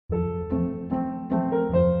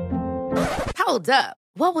Hold up.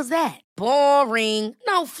 What was that? Boring.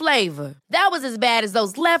 No flavor. That was as bad as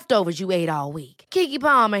those leftovers you ate all week. Keke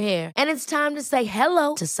Palmer here. And it's time to say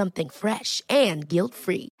hello to something fresh and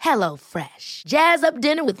guilt-free. Hello Fresh. Jazz up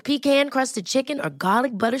dinner with pecan-crusted chicken or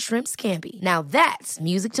garlic butter shrimp scampi. Now that's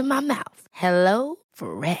music to my mouth. Hello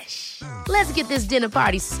Fresh. Let's get this dinner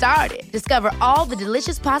party started. Discover all the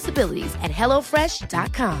delicious possibilities at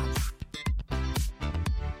hellofresh.com.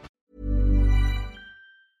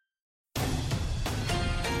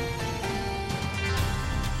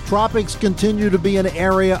 Tropics continue to be an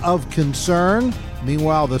area of concern.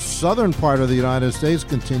 Meanwhile, the southern part of the United States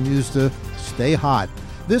continues to stay hot.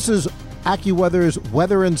 This is AccuWeather's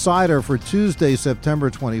Weather Insider for Tuesday, September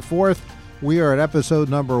 24th. We are at episode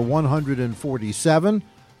number 147.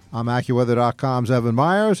 I'm AccuWeather.com's Evan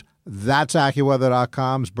Myers. That's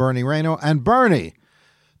AccuWeather.com's Bernie Rayno. And Bernie,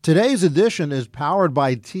 today's edition is powered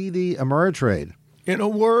by TD Ameritrade. In a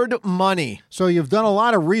word, money. So you've done a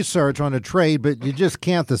lot of research on a trade, but you just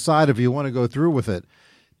can't decide if you want to go through with it.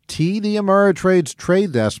 TD Ameritrade's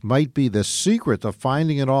trade desk might be the secret to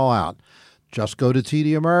finding it all out. Just go to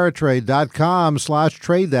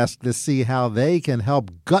tdameritrade.com/trade desk to see how they can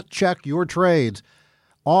help gut check your trades.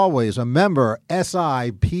 Always a member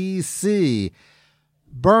SIPC.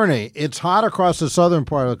 Bernie, it's hot across the southern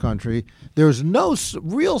part of the country. There's no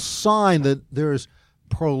real sign that there's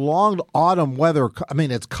prolonged autumn weather. I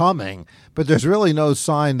mean, it's coming, but there's really no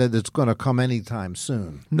sign that it's going to come anytime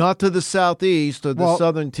soon. Not to the southeast or the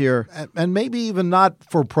southern tier. And maybe even not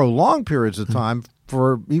for prolonged periods of time.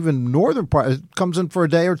 For even northern part, it comes in for a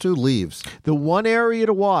day or two, leaves. The one area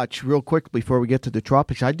to watch real quick before we get to the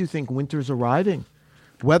tropics, I do think winter's arriving.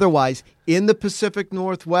 Weather-wise, in the Pacific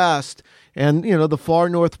Northwest and, the far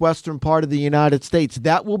northwestern part of the United States.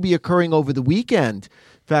 That will be occurring over the weekend.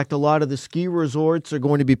 In fact, a lot of the ski resorts are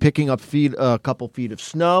going to be picking up a couple feet of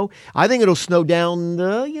snow. I think it'll snow down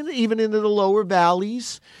even into the lower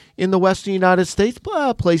valleys in the western United States.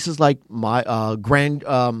 Places like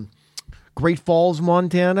Great Falls,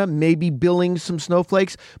 Montana, maybe billing some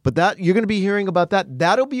snowflakes. But that you're going to be hearing about that.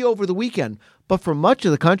 That'll be over the weekend. But for much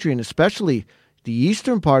of the country, and especially the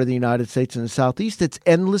eastern part of the United States and the southeast, it's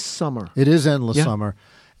endless summer. It is endless summer.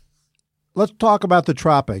 Let's talk about the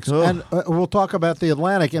tropics, and we'll talk about the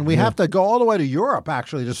Atlantic, and we have to go all the way to Europe,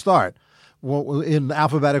 actually, to start, in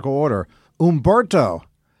alphabetical order. Umberto,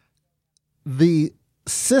 the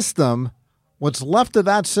system, what's left of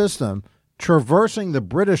that system, traversing the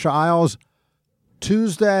British Isles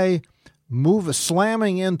Tuesday,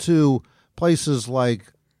 slamming into places like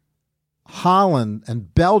Holland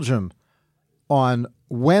and Belgium on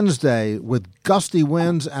Wednesday with gusty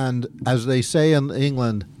winds and, as they say in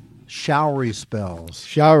England, showery spells.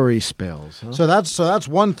 Showery spells. Huh? So that's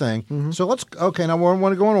one thing. Mm-hmm. So now we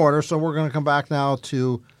want to go in order. So we're going to come back now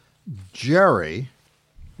to Jerry,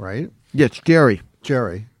 right? Yes, Jerry.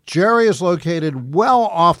 Jerry is located well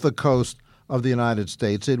off the coast of the United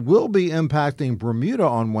States. It will be impacting Bermuda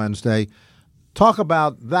on Wednesday. Talk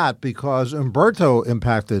about that because Umberto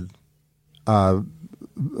impacted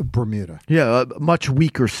Bermuda. Yeah, a much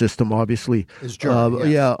weaker system, obviously. Is Jerry, yes.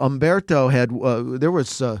 Yeah, Umberto had, there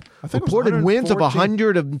was reported winds of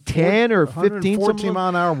 110 or 15. 14 mile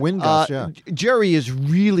an hour wind gusts, Jerry is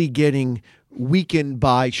really getting weakened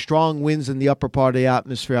by strong winds in the upper part of the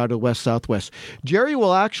atmosphere out of the west-southwest. Jerry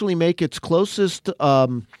will actually make its closest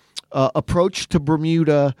approach to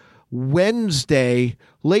Bermuda Wednesday,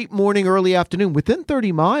 late morning, early afternoon, within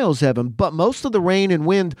 30 miles, Evan, but most of the rain and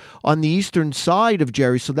wind on the eastern side of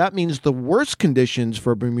Jerry, so that means the worst conditions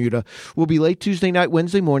for Bermuda will be late Tuesday night,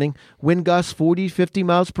 Wednesday morning, wind gusts 40, 50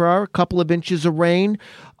 miles per hour, a couple of inches of rain.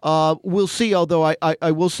 We'll see, although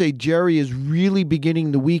I will say Jerry is really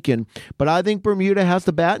beginning to weaken, but I think Bermuda has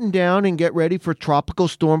to batten down and get ready for tropical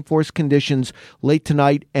storm force conditions late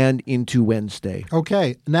tonight and into Wednesday.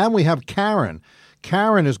 Okay, now we have Karen.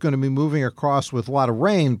 Karen is going to be moving across with a lot of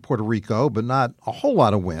rain, Puerto Rico, but not a whole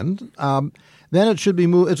lot of wind. Then it's going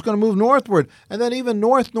to move northward, and then even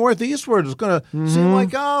northeastward. It's going to seem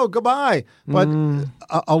like, goodbye. But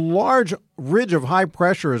a large ridge of high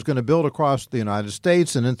pressure is going to build across the United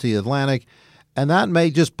States and into the Atlantic, and that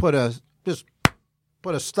may just put a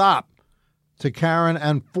stop to Karen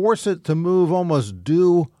and force it to move almost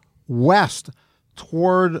due west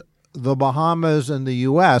toward the Bahamas and the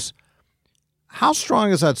U.S. How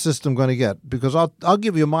strong is that system going to get? Because I'll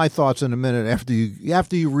give you my thoughts in a minute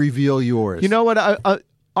after you reveal yours. You know what?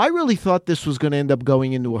 I really thought this was going to end up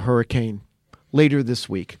going into a hurricane later this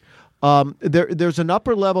week. There's an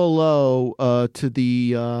upper level low to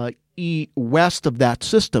the west of that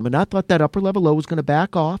system. And I thought that upper level low was going to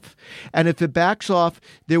back off. And if it backs off,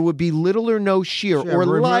 there would be little or no shear or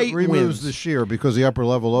light removes winds. the shear because the upper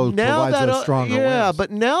level low provides those stronger winds. Yeah,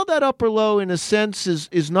 but now that upper low, in a sense,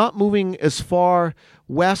 is not moving as far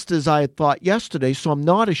west as I had thought yesterday, so I'm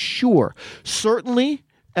not as sure. Certainly,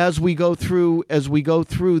 as we go through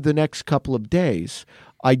the next couple of days,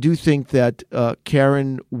 I do think that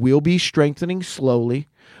Karen will be strengthening slowly.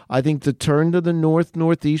 I think the turn to the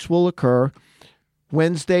northeast will occur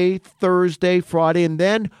Wednesday, Thursday, Friday, and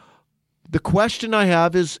then the question I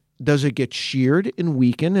have is, does it get sheared and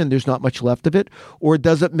weaken and there's not much left of it, or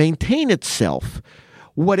does it maintain itself?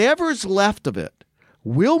 Whatever's left of it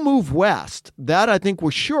will move west. That I think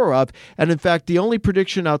we're sure of. And in fact, the only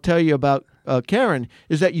prediction I'll tell you about Karen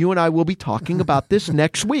is that you and I will be talking about this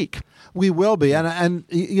next week. We will be. And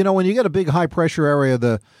you know, when you get a big high-pressure area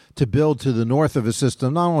to build to the north of a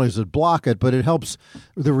system, not only does it block it, but it helps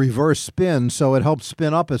the reverse spin, so it helps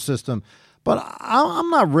spin up a system. But I'm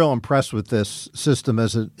not real impressed with this system,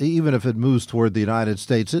 even if it moves toward the United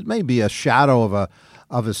States. It may be a shadow of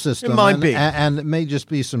a system. It might be. And it may just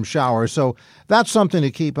be some showers. So that's something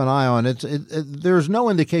to keep an eye on. There's no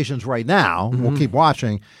indications right now, we'll keep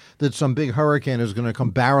watching, that some big hurricane is going to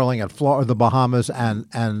come barreling at the Bahamas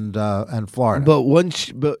and Florida.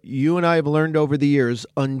 But you and I have learned over the years,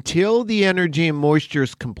 until the energy and moisture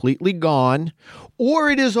is completely gone or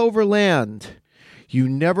it is over land, you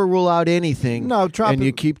never rule out anything, and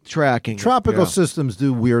you keep tracking. Tropical systems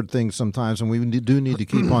do weird things sometimes, and we do need to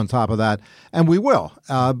keep on top of that, and we will.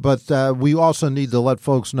 But we also need to let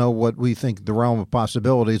folks know what we think the realm of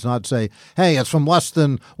possibilities, not say, hey, it's from less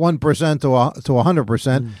than 1% to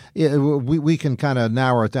 100%. We can kind of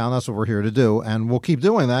narrow it down. That's what we're here to do, and we'll keep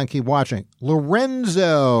doing that and keep watching.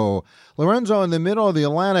 Lorenzo in the middle of the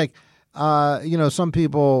Atlantic. Some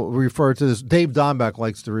people refer to this. Dave Donbeck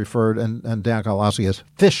likes to refer, and Dan Kowalski, as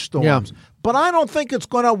fish storms. Yeah. But I don't think it's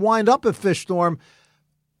going to wind up a fish storm.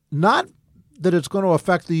 Not that it's going to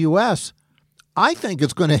affect the U.S. I think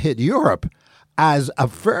it's going to hit Europe as a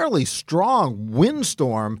fairly strong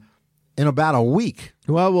windstorm in about a week.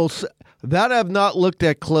 Well, that I've not looked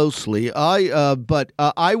at closely. But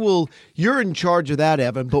I will. You're in charge of that,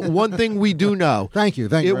 Evan. But one thing we do know, thank you.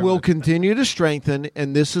 It will continue to strengthen,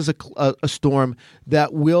 and this is a storm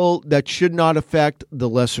that should not affect the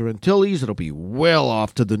Lesser Antilles. It'll be well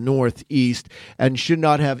off to the northeast and should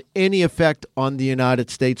not have any effect on the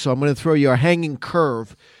United States. So I'm going to throw you a hanging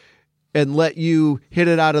curve and let you hit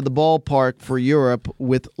it out of the ballpark for Europe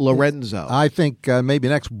with Lorenzo. I think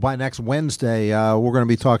maybe by next Wednesday, we're going to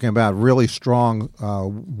be talking about really strong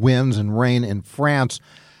winds and rain in France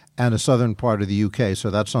and the southern part of the UK. So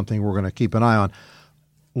that's something we're going to keep an eye on.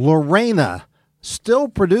 Lorena, still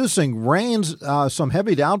producing rains, some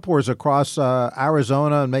heavy downpours across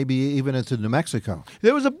Arizona and maybe even into New Mexico.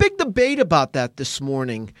 There was a big debate about that this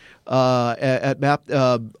morning on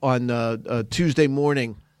Tuesday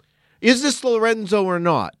morning. Is this Lorenzo or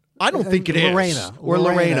not? I don't think it is.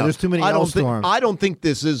 Lorena. There's too many L storms. I don't think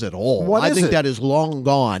this is at all. I think that is long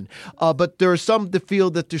gone. But there are some that feel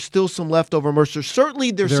that there's still some leftover moisture.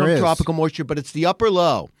 Certainly there's some tropical moisture, but it's the upper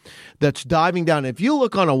low that's diving down. If you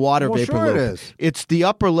look on a water vapor loop, it's the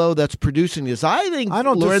upper low that's producing this. I think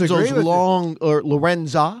Lorenzo's long, or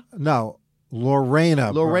Lorenza. No.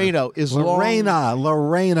 Lorena is Bernie.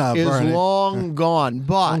 long gone.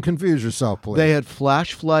 But don't confuse yourself, please. They had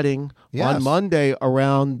flash flooding on Monday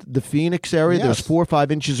around the Phoenix area. Yes. There was 4 or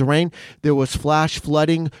 5 inches of rain. There was flash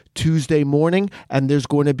flooding Tuesday morning, and there's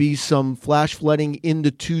going to be some flash flooding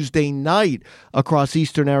into Tuesday night across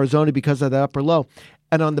eastern Arizona because of the upper low.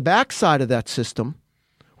 And on the backside of that system,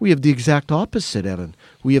 we have the exact opposite, Evan.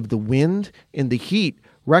 We have the wind and the heat.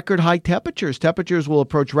 Record high temperatures. Temperatures will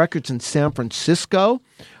approach records in San Francisco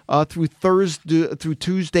through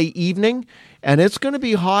Tuesday evening, and it's going to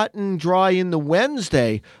be hot and dry in the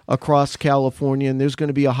Wednesday across California, and there's going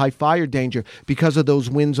to be a high fire danger because of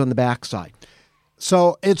those winds on the backside.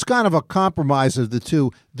 So it's kind of a compromise of the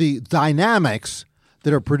two. The dynamics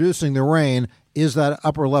that are producing the rain is that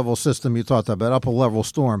upper level system you talked about, upper level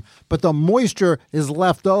storm, but the moisture is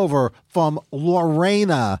left over from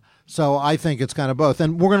Lorena. So I think it's kind of both.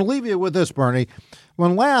 And we're going to leave you with this, Bernie.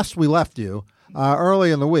 When last we left you,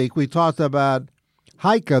 early in the week, we talked about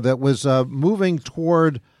Haika that was moving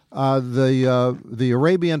toward the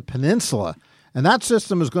Arabian Peninsula. And that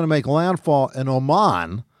system is going to make landfall in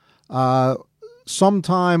Oman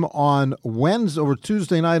sometime on Wednesday or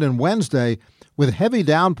Tuesday night and Wednesday with heavy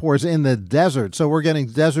downpours in the desert. So we're getting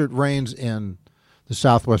desert rains in the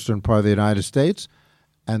southwestern part of the United States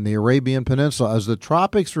and the Arabian Peninsula as the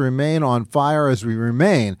tropics remain on fire as we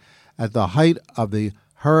remain at the height of the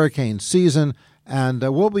hurricane season. And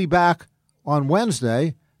we'll be back on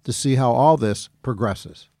Wednesday to see how all this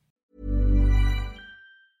progresses.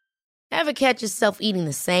 Ever catch yourself eating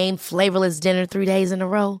the same flavorless dinner 3 days in a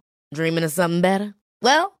row? Dreaming of something better?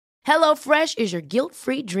 Well, HelloFresh is your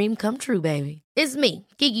guilt-free dream come true, baby. It's me,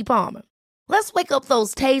 Keke Palmer. Let's wake up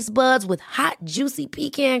those taste buds with hot, juicy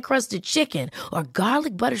pecan-crusted chicken or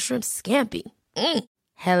garlic butter shrimp scampi.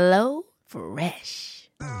 Hello Fresh.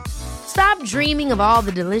 Stop dreaming of all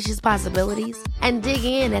the delicious possibilities and dig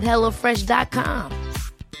in at HelloFresh.com.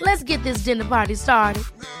 Let's get this dinner party started.